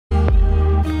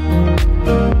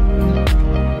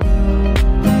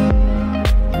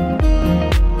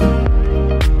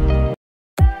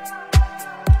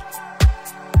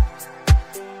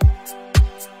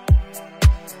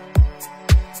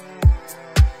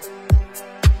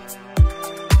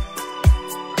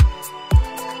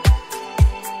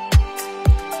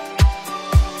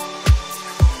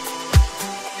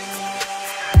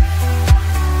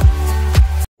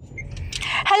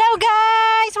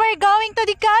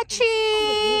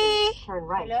Dikochi! Turn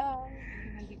right. Hello.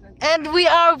 And we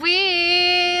are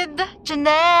with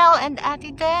Janelle and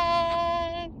Ate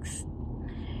Dex.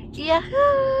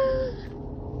 Yahoo!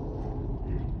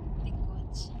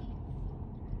 Dikochi.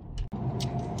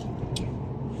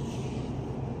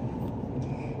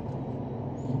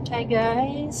 Hi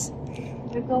guys.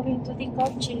 We're going to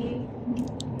Dikochi.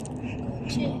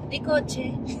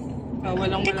 Dikochi.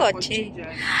 Dikochi.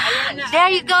 There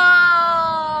you go!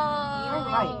 Turn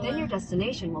right, then your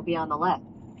destination will be on the left.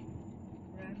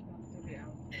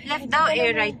 Left daw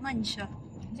eh, right man siya.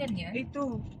 Diyan yan?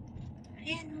 Ito.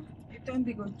 Ayan. Ito ang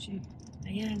Dikochi.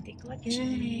 Ayan, Dikochi.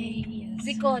 Yes.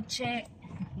 Dikochi.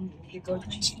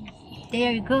 Dikochi.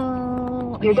 There you go.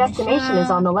 Your Ayan destination siya.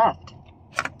 is on the left.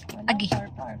 Agi.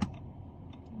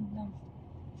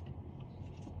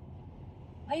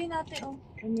 Ayun natin oh.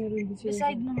 Meron din siya.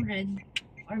 Beside ng red.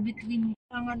 Or between.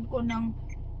 Tangan ko ng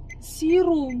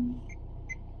Serum.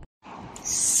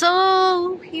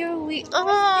 So, here we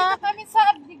are. Dito kami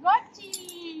sa Dikochi.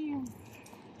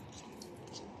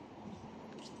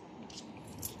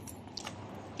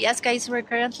 Yes, guys, we're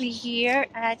currently here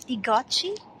at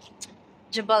Dikochi,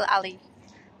 Jebel Ali.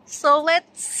 So,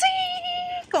 let's see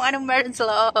kung anong meron sa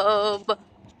loob.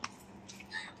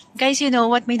 Guys, you know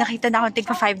what? May nakita na akong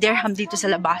tigpa 5 dirham dito sa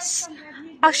labas.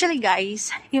 Actually, guys,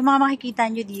 yung mga makikita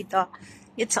nyo dito,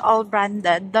 it's all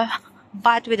branded,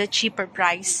 but with a cheaper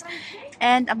price.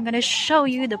 And I'm gonna show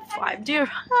you the 5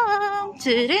 dirham.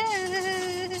 Ta-da!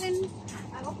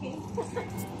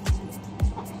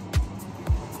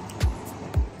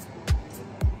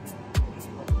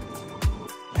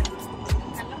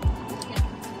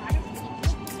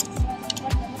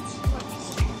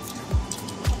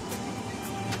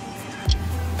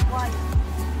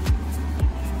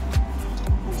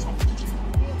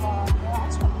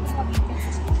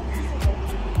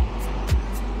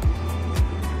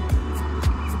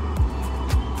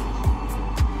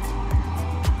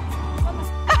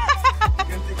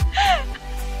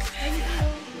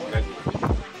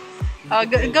 Oh,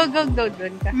 go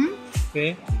doon ka.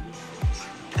 Okay.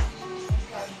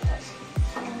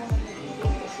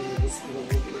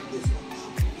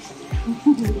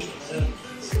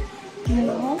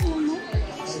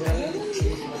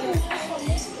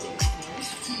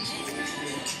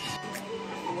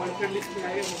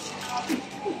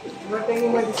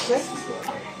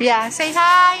 Yeah, say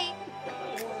hi!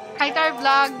 Hi to our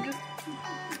vlog.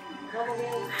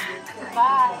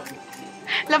 Bye.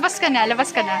 Labas ka na,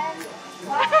 labas ka na.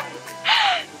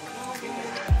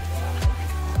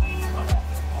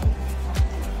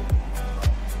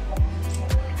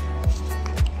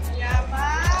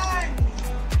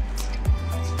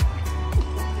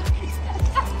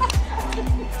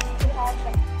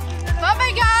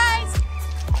 Bye-bye, guys!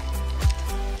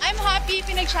 I'm happy.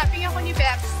 Pinag-shopping ako ni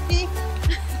Pepsi.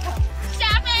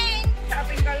 Shopping!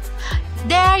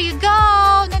 There you go!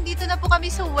 Nandito na po kami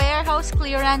sa warehouse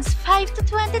clearance. 5 to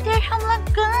 20 dirham lang,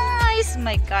 guys!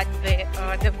 My God, be.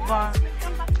 Oh, diba?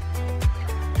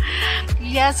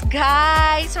 Yes,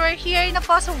 guys! We're here na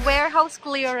po sa warehouse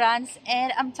clearance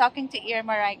and I'm talking to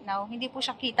Irma right now. Hindi po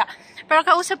siya kita. Pero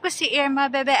kausap ko si Irma,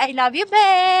 bebe, I love you,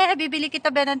 be! Bibili kita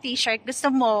ba ng t-shirt?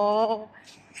 Gusto mo?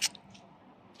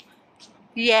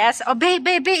 Yes. Oh, be,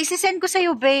 isisend ko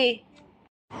sa'yo, be.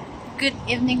 Good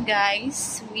evening,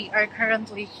 guys. We are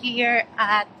currently here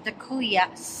at the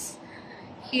KOOYAs.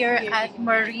 Here at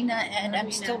Marina, and I'm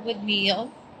still with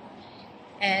Neil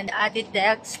and Ate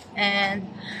Dex and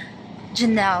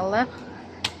Janelle.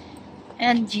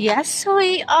 And yes,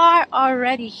 we are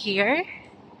already here.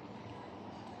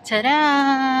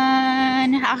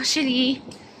 Tadaan! Actually,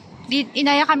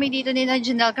 inaya kami dito ni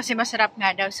Janelle kasi masarap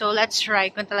nga daw. So let's try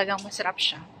kung talagang masarap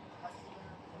siya.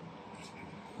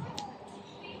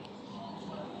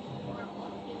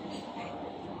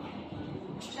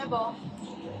 Beau.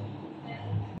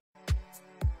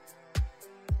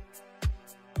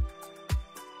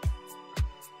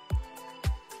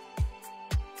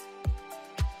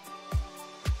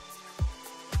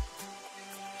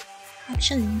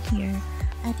 Actually, here,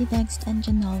 Ate Dex and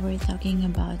Janelle were talking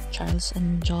about Charles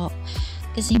and Jo.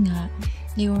 Kasi nga,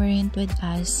 they weren't with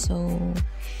us, so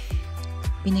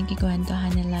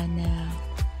pinagkikwentuhan nila na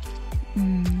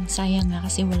sayang nga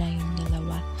kasi wala yung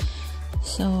dalawa.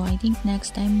 So, I think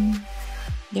next time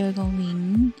they're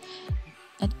going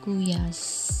at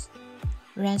KOOYA's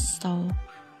Restaurant.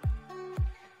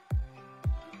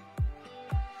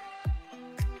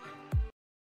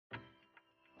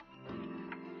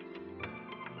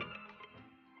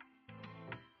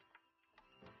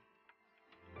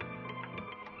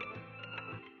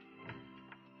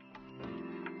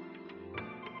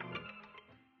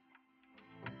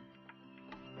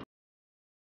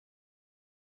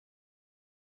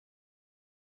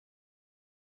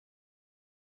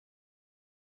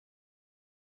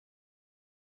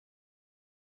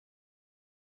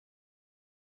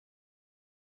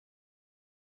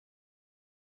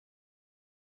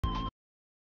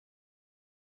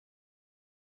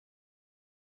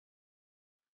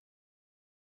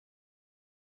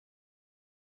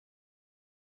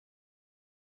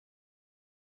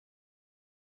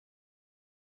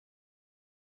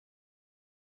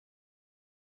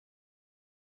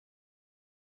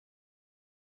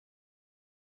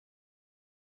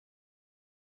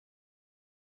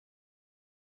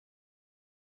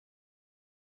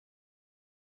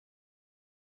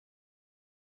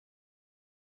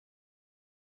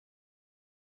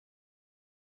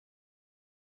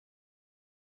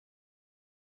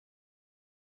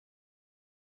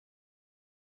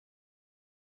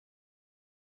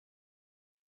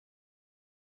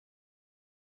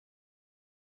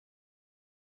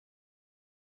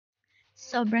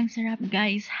 Sobrang sarap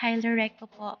guys. Highly recommend ko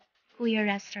po. KOOYA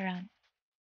Restaurant.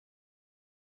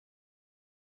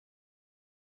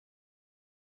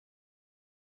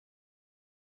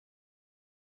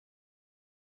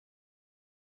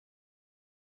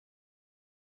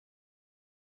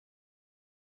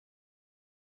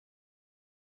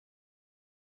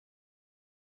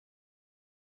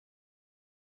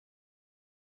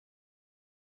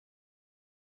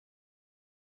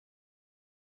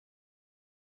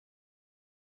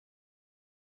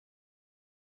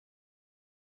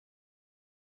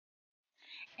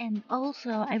 And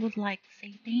also, I would like to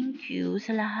say thank you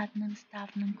sa lahat ng staff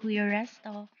ng KOOYA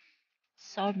Resto.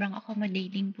 Sobrang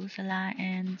accommodating po sila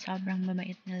and sobrang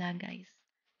mabait nila guys.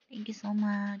 Thank you so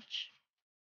much.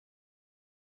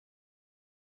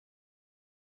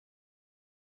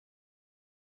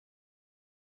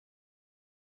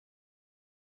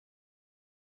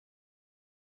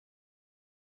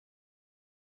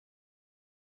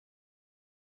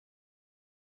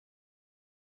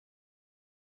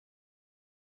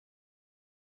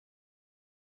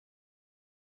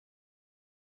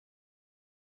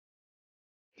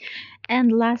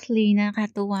 And lastly,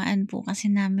 nakatuwaan po kasi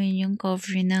namin yung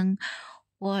cover ng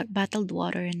bottled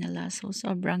water nila. So,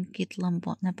 sobrang cute lang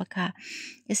po.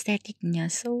 Napaka-aesthetic niya.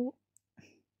 So,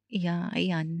 yeah,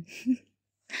 ayan.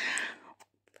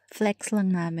 Flex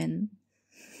lang namin.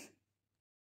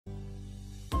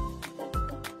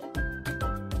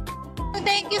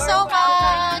 Thank you so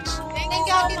much. Thank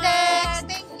you, Ate Dex.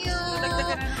 Thank you.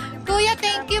 Kuya,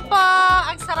 thank you po.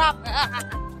 Ang sarap.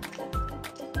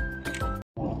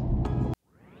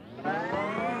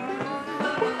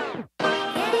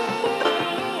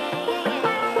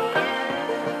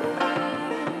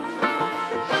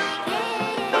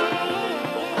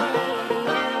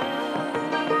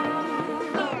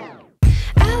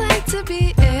 I like to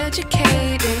be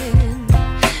educated,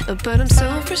 but I'm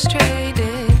so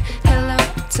frustrated. Hello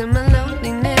to my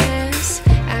loneliness.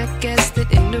 I guess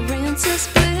that ignorance is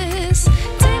bliss.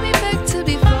 Take me back to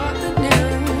before the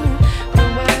new.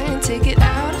 Rewind, take it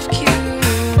out of cue.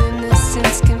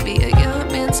 Innocence can be a young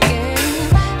man's game.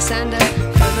 Signed up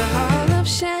for the hall of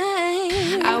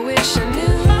shame. I wish I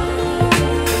knew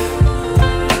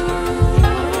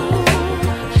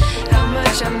how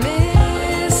much I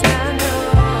missed. I know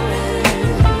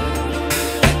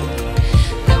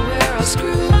that we're all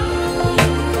screwed.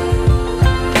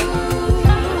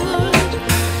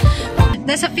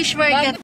 Nasa fish market.